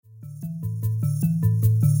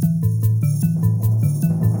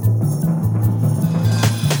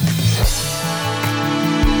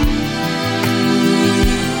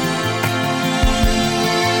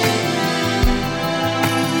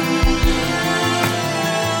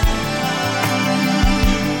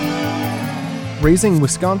Raising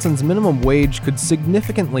Wisconsin's minimum wage could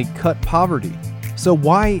significantly cut poverty. So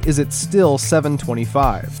why is it still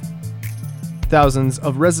 $7.25? Thousands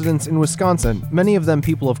of residents in Wisconsin, many of them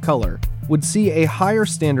people of color, would see a higher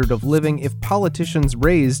standard of living if politicians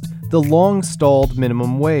raised the long-stalled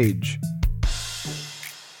minimum wage.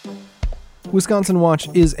 Wisconsin Watch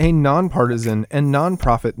is a nonpartisan and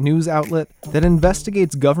nonprofit news outlet that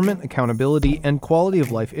investigates government accountability and quality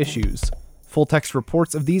of life issues. Full-text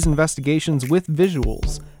reports of these investigations with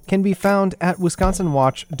visuals can be found at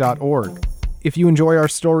wisconsinwatch.org. If you enjoy our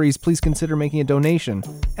stories, please consider making a donation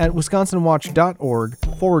at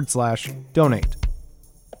wisconsinwatch.org/donate.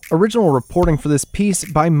 Original reporting for this piece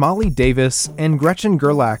by Molly Davis and Gretchen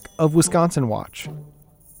Gerlach of Wisconsin Watch.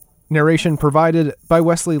 Narration provided by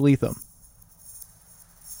Wesley Leatham.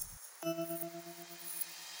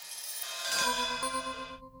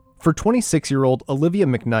 For 26-year-old Olivia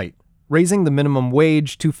McKnight, raising the minimum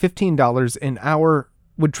wage to $15 an hour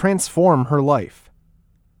would transform her life.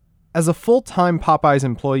 As a full-time Popeyes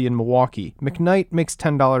employee in Milwaukee, McKnight makes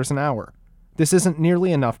 $10 an hour. This isn't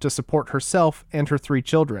nearly enough to support herself and her 3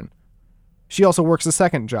 children. She also works a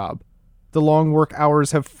second job. The long work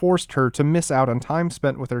hours have forced her to miss out on time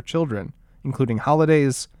spent with her children, including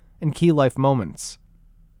holidays and key life moments.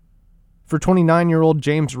 For 29-year-old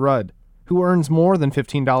James Rudd, who earns more than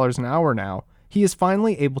 $15 an hour now, he is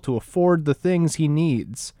finally able to afford the things he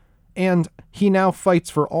needs, and he now fights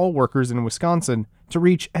for all workers in Wisconsin to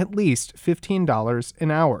reach at least $15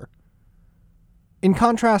 an hour. In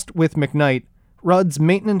contrast with McKnight, Rudd's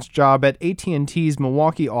maintenance job at AT&T's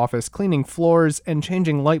Milwaukee office cleaning floors and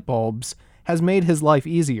changing light bulbs has made his life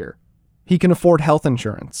easier. He can afford health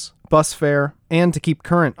insurance, bus fare, and to keep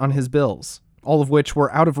current on his bills, all of which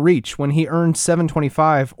were out of reach when he earned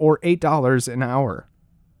 $7.25 or $8 an hour.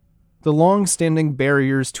 The long-standing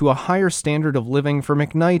barriers to a higher standard of living for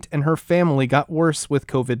McKnight and her family got worse with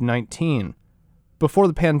COVID-19. Before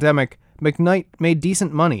the pandemic, McKnight made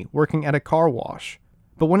decent money working at a car wash,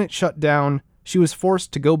 but when it shut down, she was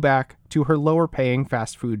forced to go back to her lower-paying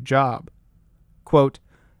fast food job. Quote,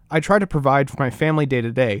 "I try to provide for my family day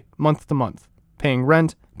to day, month to month, paying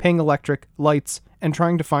rent, paying electric, lights, and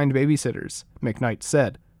trying to find babysitters," McKnight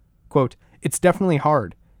said. Quote, "It's definitely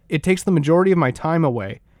hard. It takes the majority of my time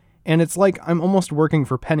away, and it's like I'm almost working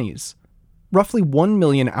for pennies." Roughly 1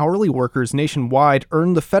 million hourly workers nationwide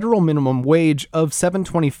earn the federal minimum wage of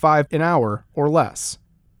 $7.25 an hour or less.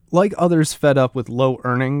 Like others fed up with low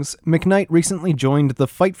earnings, McKnight recently joined the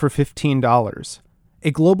Fight for $15,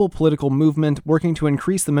 a global political movement working to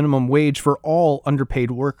increase the minimum wage for all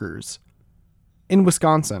underpaid workers. In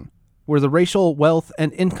Wisconsin, where the racial, wealth,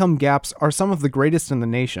 and income gaps are some of the greatest in the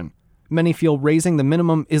nation, many feel raising the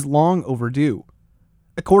minimum is long overdue.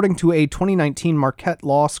 According to a 2019 Marquette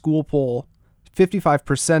Law School poll,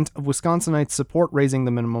 55% of Wisconsinites support raising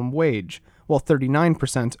the minimum wage, while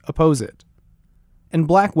 39% oppose it. And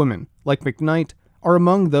black women, like McKnight, are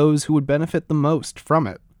among those who would benefit the most from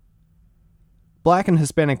it. Black and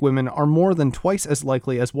Hispanic women are more than twice as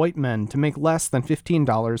likely as white men to make less than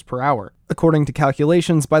 $15 per hour, according to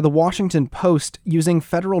calculations by the Washington Post using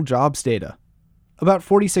federal jobs data. About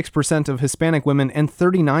 46% of Hispanic women and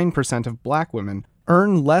 39% of black women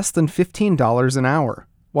earn less than $15 an hour,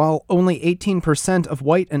 while only 18% of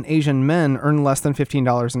white and Asian men earn less than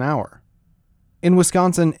 $15 an hour. In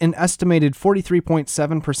Wisconsin, an estimated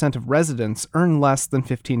 43.7% of residents earn less than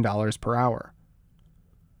 $15 per hour.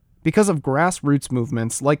 Because of grassroots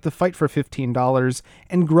movements like the Fight for $15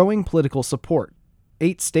 and growing political support,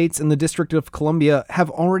 8 states in the District of Columbia have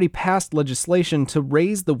already passed legislation to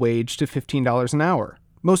raise the wage to $15 an hour,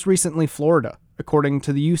 most recently Florida, according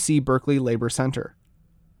to the UC Berkeley Labor Center.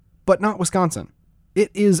 But not Wisconsin. It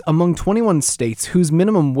is among 21 states whose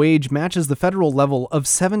minimum wage matches the federal level of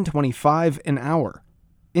 $7.25 an hour.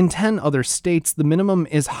 In 10 other states, the minimum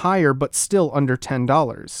is higher but still under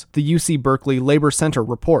 $10, the UC Berkeley Labor Center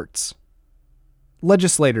reports.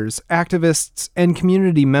 Legislators, activists, and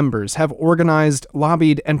community members have organized,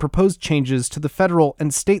 lobbied, and proposed changes to the federal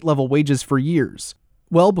and state-level wages for years,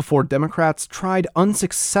 well before Democrats tried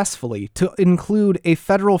unsuccessfully to include a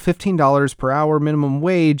federal $15 per hour minimum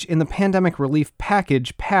wage in the pandemic relief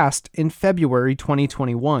package passed in February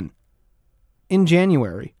 2021. In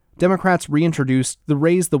January, Democrats reintroduced the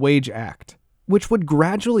Raise the Wage Act, which would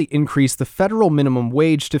gradually increase the federal minimum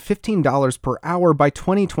wage to $15 per hour by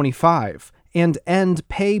 2025 and end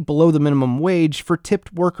pay below the minimum wage for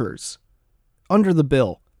tipped workers. Under the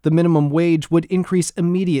bill, the minimum wage would increase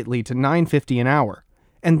immediately to $9.50 an hour,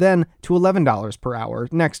 and then to $11 per hour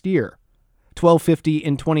next year, $12.50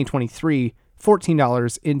 in 2023,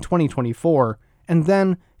 $14 in 2024, and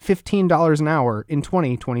then $15 an hour in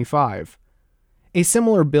 2025. A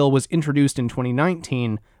similar bill was introduced in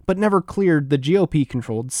 2019, but never cleared the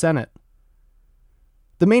GOP-controlled Senate.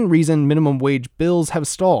 The main reason minimum wage bills have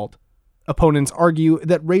stalled. Opponents argue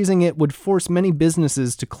that raising it would force many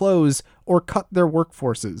businesses to close or cut their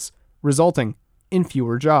workforces, resulting in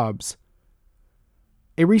fewer jobs.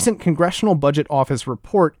 A recent Congressional Budget Office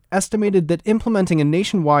report estimated that implementing a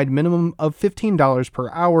nationwide minimum of $15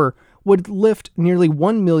 per hour would lift nearly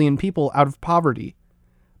 1 million people out of poverty,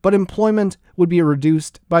 but employment would be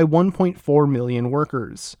reduced by 1.4 million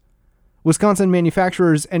workers. Wisconsin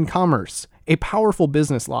Manufacturers and Commerce, a powerful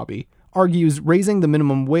business lobby, argues raising the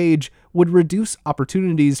minimum wage would reduce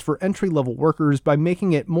opportunities for entry-level workers by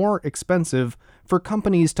making it more expensive for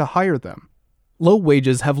companies to hire them. Low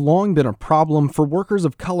wages have long been a problem for workers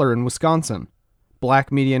of color in Wisconsin.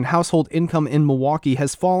 Black median household income in Milwaukee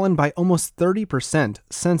has fallen by almost 30%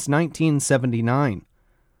 since 1979.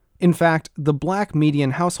 In fact, the black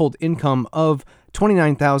median household income of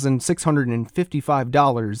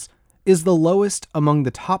 $29,655 is the lowest among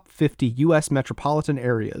the top 50 U.S. metropolitan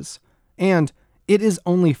areas, and it is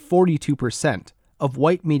only 42% of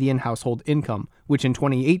white median household income, which in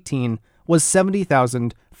 2018 was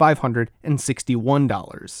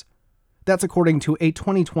 $70,561. That's according to a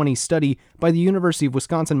 2020 study by the University of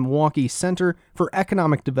Wisconsin-Milwaukee Center for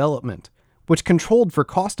Economic Development, which controlled for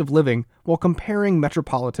cost of living while comparing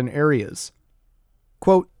metropolitan areas.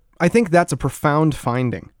 Quote, "I think that's a profound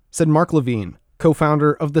finding," said Mark Levine,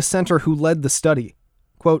 co-founder of the center who led the study.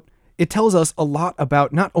 Quote, "It tells us a lot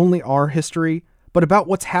about not only our history, but about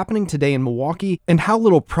what's happening today in Milwaukee and how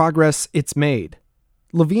little progress it's made."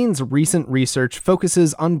 Levine's recent research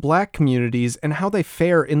focuses on black communities and how they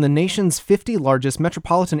fare in the nation's 50 largest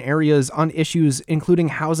metropolitan areas on issues including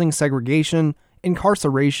housing segregation,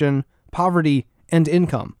 incarceration, poverty, and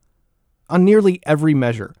income. On nearly every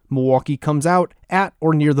measure, Milwaukee comes out at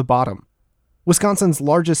or near the bottom. Wisconsin's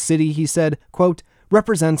largest city, he said, quote,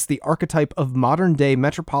 "represents the archetype of modern-day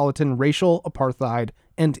metropolitan racial apartheid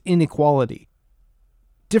and inequality.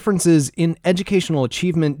 Differences in educational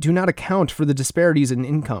achievement do not account for the disparities in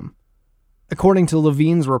income." According to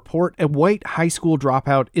Levine's report, a white high school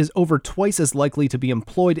dropout is over twice as likely to be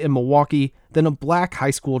employed in Milwaukee than a black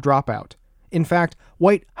high school dropout. In fact,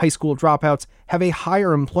 white high school dropouts have a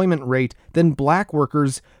higher employment rate than black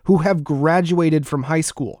workers who have graduated from high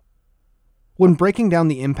school. When breaking down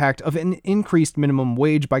the impact of an increased minimum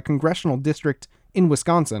wage by congressional district in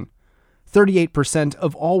Wisconsin, 38%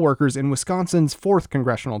 of all workers in Wisconsin's 4th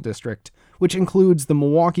congressional district, which includes the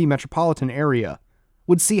Milwaukee metropolitan area,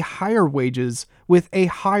 would see higher wages with a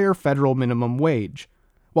higher federal minimum wage,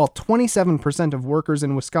 while 27% of workers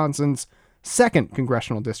in Wisconsin's 2nd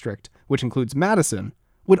congressional district, which includes Madison,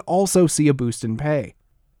 would also see a boost in pay.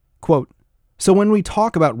 Quote, "So when we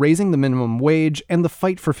talk about raising the minimum wage and the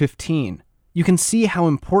fight for 15, you can see how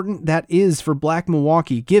important that is for black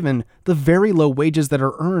Milwaukee given the very low wages that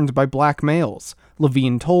are earned by black males,"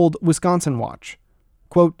 Levine told Wisconsin Watch.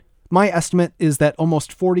 Quote, "My estimate is that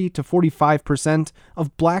almost 40 to 45%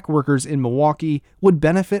 of black workers in Milwaukee would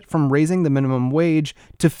benefit from raising the minimum wage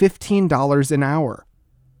to $15 an hour."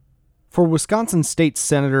 For Wisconsin State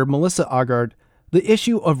Senator Melissa Agard, the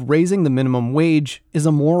issue of raising the minimum wage is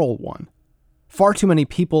a moral one. Far too many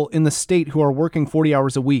people in the state who are working 40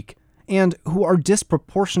 hours a week, and who are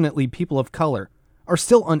disproportionately people of color, are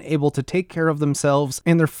still unable to take care of themselves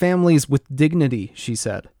and their families with dignity, she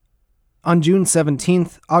said. On June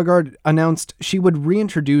 17th, Agard announced she would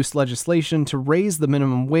reintroduce legislation to raise the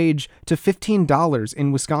minimum wage to $15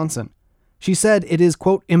 in Wisconsin. She said it is,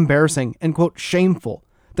 quote, "embarrassing and, quote, shameful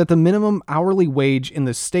that the minimum hourly wage in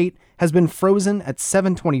the state has been frozen at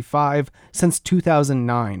 $7.25 since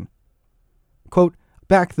 2009. Quote,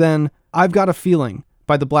 "Back then, I've Got a Feeling"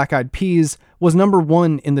 by the Black Eyed Peas was number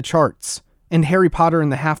 1 in the charts, and Harry Potter and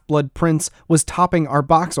the Half-Blood Prince was topping our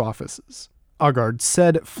box offices, Agard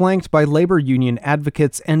said, flanked by labor union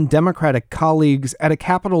advocates and Democratic colleagues at a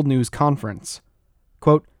Capitol News conference.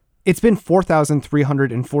 Quote, "It's been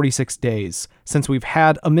 4,346 days since we've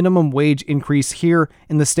had a minimum wage increase here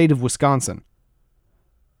in the state of Wisconsin.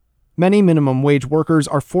 Many minimum wage workers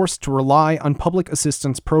are forced to rely on public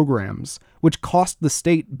assistance programs, which cost the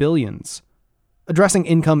state billions. Addressing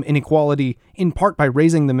income inequality, in part by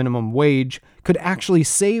raising the minimum wage, could actually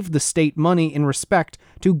save the state money in respect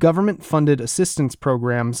to government-funded assistance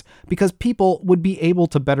programs because people would be able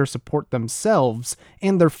to better support themselves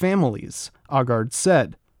and their families," Agard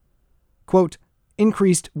said. Quote,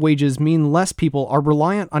 "Increased wages mean less people are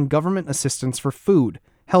reliant on government assistance for food,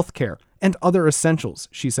 healthcare, and other essentials,"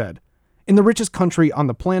 she said. "In the richest country on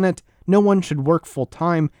the planet, no one should work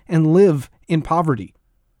full-time and live in poverty."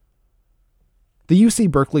 The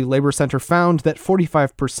UC Berkeley Labor Center found that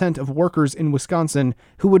 45% of workers in Wisconsin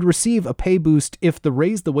who would receive a pay boost if the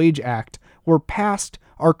Raise the Wage Act were passed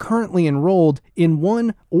are currently enrolled in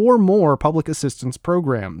one or more public assistance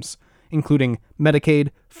programs, including Medicaid,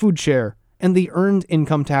 food share, and the Earned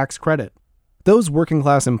Income Tax Credit. Those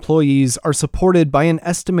working-class employees are supported by an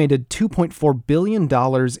estimated $2.4 billion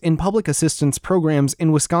in public assistance programs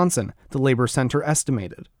in Wisconsin, the Labor Center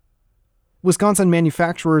estimated. Wisconsin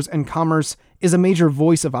Manufacturers and Commerce is a major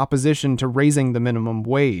voice of opposition to raising the minimum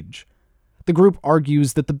wage. The group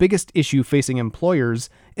argues that the biggest issue facing employers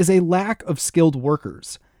is a lack of skilled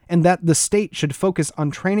workers, and that the state should focus on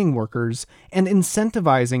training workers and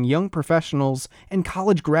incentivizing young professionals and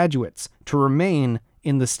college graduates to remain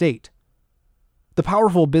in the state. The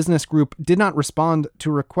powerful business group did not respond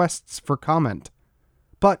to requests for comment,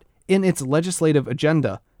 but in its legislative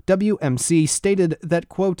agenda, WMC stated that,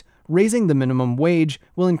 quote, raising the minimum wage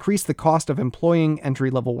will increase the cost of employing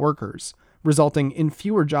entry-level workers, resulting in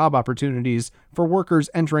fewer job opportunities for workers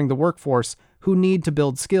entering the workforce who need to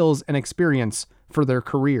build skills and experience for their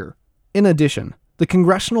career. In addition, the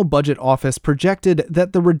Congressional Budget Office projected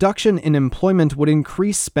that the reduction in employment would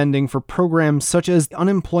increase spending for programs such as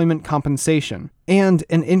unemployment compensation, and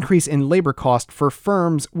an increase in labor cost for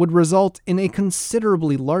firms would result in a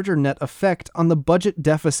considerably larger net effect on the budget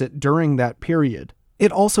deficit during that period.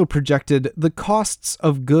 It also projected the costs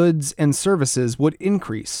of goods and services would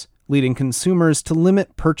increase, leading consumers to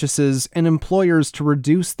limit purchases and employers to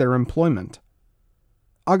reduce their employment.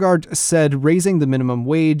 Agard said raising the minimum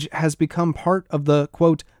wage has become part of the,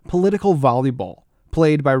 quote, political volleyball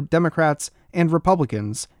played by Democrats and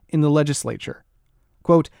Republicans in the legislature.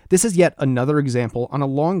 Quote, this is yet another example on a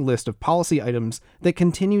long list of policy items that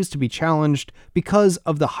continues to be challenged because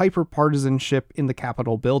of the hyper-partisanship in the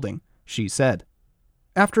Capitol building, she said.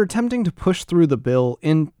 After attempting to push through the bill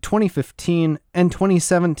in 2015 and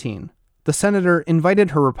 2017, the senator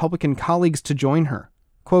invited her Republican colleagues to join her.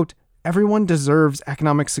 Quote, everyone deserves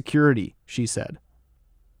economic security, she said.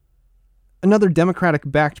 Another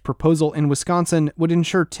Democratic-backed proposal in Wisconsin would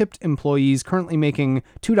ensure tipped employees currently making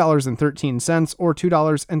 $2.13 or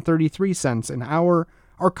 $2.33 an hour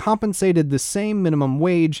are compensated the same minimum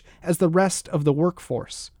wage as the rest of the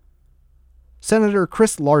workforce. Senator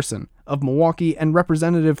Chris Larson of Milwaukee and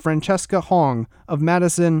Representative Francesca Hong of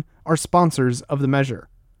Madison are sponsors of the measure.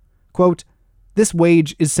 Quote, this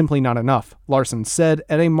wage is simply not enough, Larson said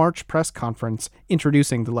at a March press conference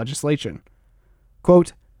introducing the legislation.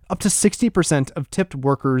 Quote, up to 60% of tipped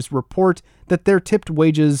workers report that their tipped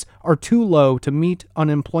wages are too low to meet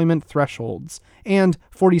unemployment thresholds, and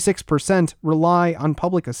 46% rely on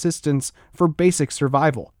public assistance for basic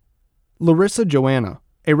survival. Larissa Joanna,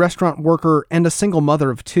 a restaurant worker and a single mother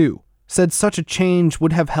of two, said such a change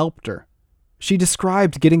would have helped her. She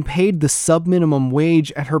described getting paid the sub-minimum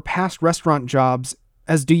wage at her past restaurant jobs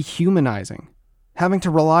as dehumanizing. Having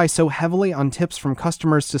to rely so heavily on tips from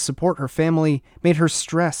customers to support her family made her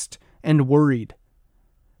stressed and worried.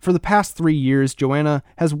 For the past 3 years, Joanna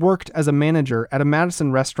has worked as a manager at a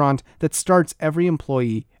Madison restaurant that starts every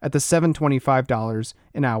employee at the $7.25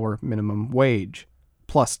 an hour minimum wage,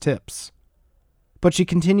 plus tips. But she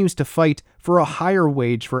continues to fight for a higher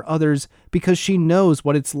wage for others because she knows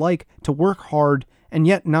what it's like to work hard and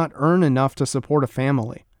yet not earn enough to support a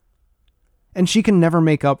family. And she can never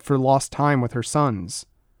make up for lost time with her sons,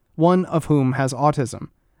 one of whom has autism,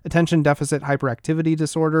 attention deficit hyperactivity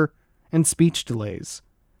disorder, and speech delays,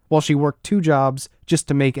 while she worked 2 jobs just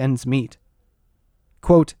to make ends meet.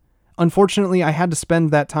 Quote, unfortunately, I had to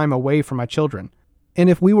spend that time away from my children. And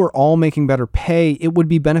if we were all making better pay, it would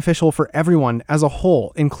be beneficial for everyone as a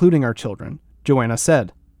whole, including our children, Joanna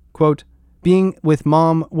said. Quote, being with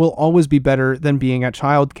mom will always be better than being at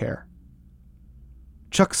childcare.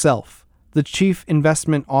 Chuck Self, the chief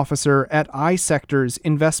investment officer at iSector's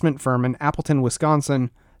investment firm in Appleton,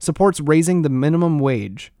 Wisconsin, supports raising the minimum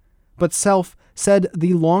wage, but Self said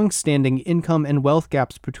the long-standing income and wealth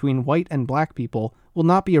gaps between white and black people will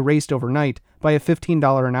not be erased overnight by a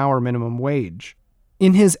 $15 an hour minimum wage.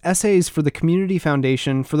 In his essays for the Community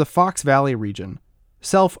Foundation for the Fox Valley region,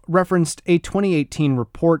 Self referenced a 2018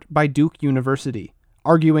 report by Duke University,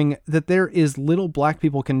 arguing that there is little black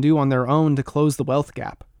people can do on their own to close the wealth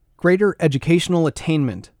gap. Greater educational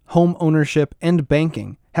attainment, home ownership, and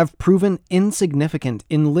banking have proven insignificant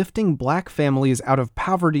in lifting black families out of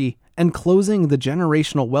poverty and closing the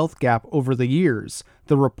generational wealth gap over the years,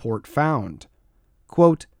 the report found.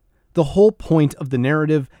 Quote, the whole point of the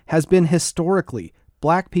narrative has been historically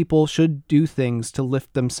black people should do things to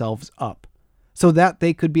lift themselves up, so that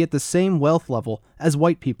they could be at the same wealth level as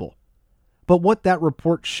white people. But what that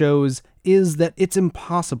report shows is that it's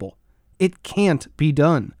impossible. It can't be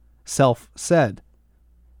done, Self said.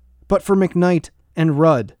 But for McKnight and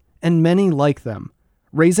Rudd, and many like them,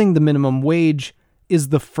 raising the minimum wage is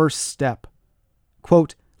the first step.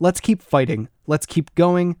 Quote, let's keep fighting, let's keep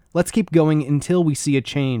going until we see a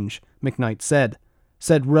change, McKnight said.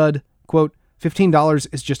 Said Rudd, quote, $15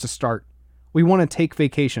 is just a start. We want to take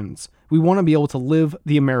vacations. We want to be able to live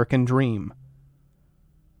the American dream.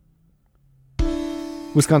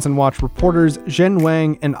 Wisconsin Watch reporters Zhen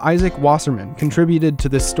Wang and Isaac Wasserman contributed to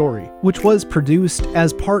this story, which was produced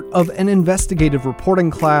as part of an investigative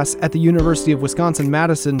reporting class at the University of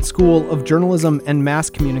Wisconsin-Madison School of Journalism and Mass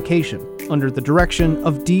Communication, under the direction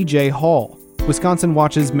of DJ Hall, Wisconsin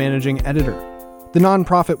Watch's managing editor. The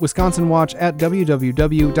nonprofit Wisconsin Watch at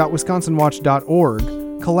www.wisconsinwatch.org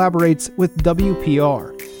collaborates with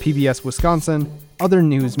WPR, PBS Wisconsin, other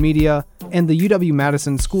news media, and the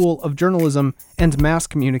UW-Madison School of Journalism and Mass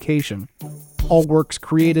Communication. All works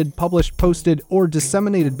created, published, posted, or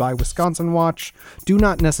disseminated by Wisconsin Watch do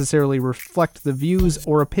not necessarily reflect the views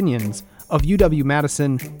or opinions of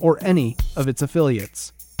UW-Madison or any of its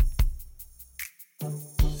affiliates.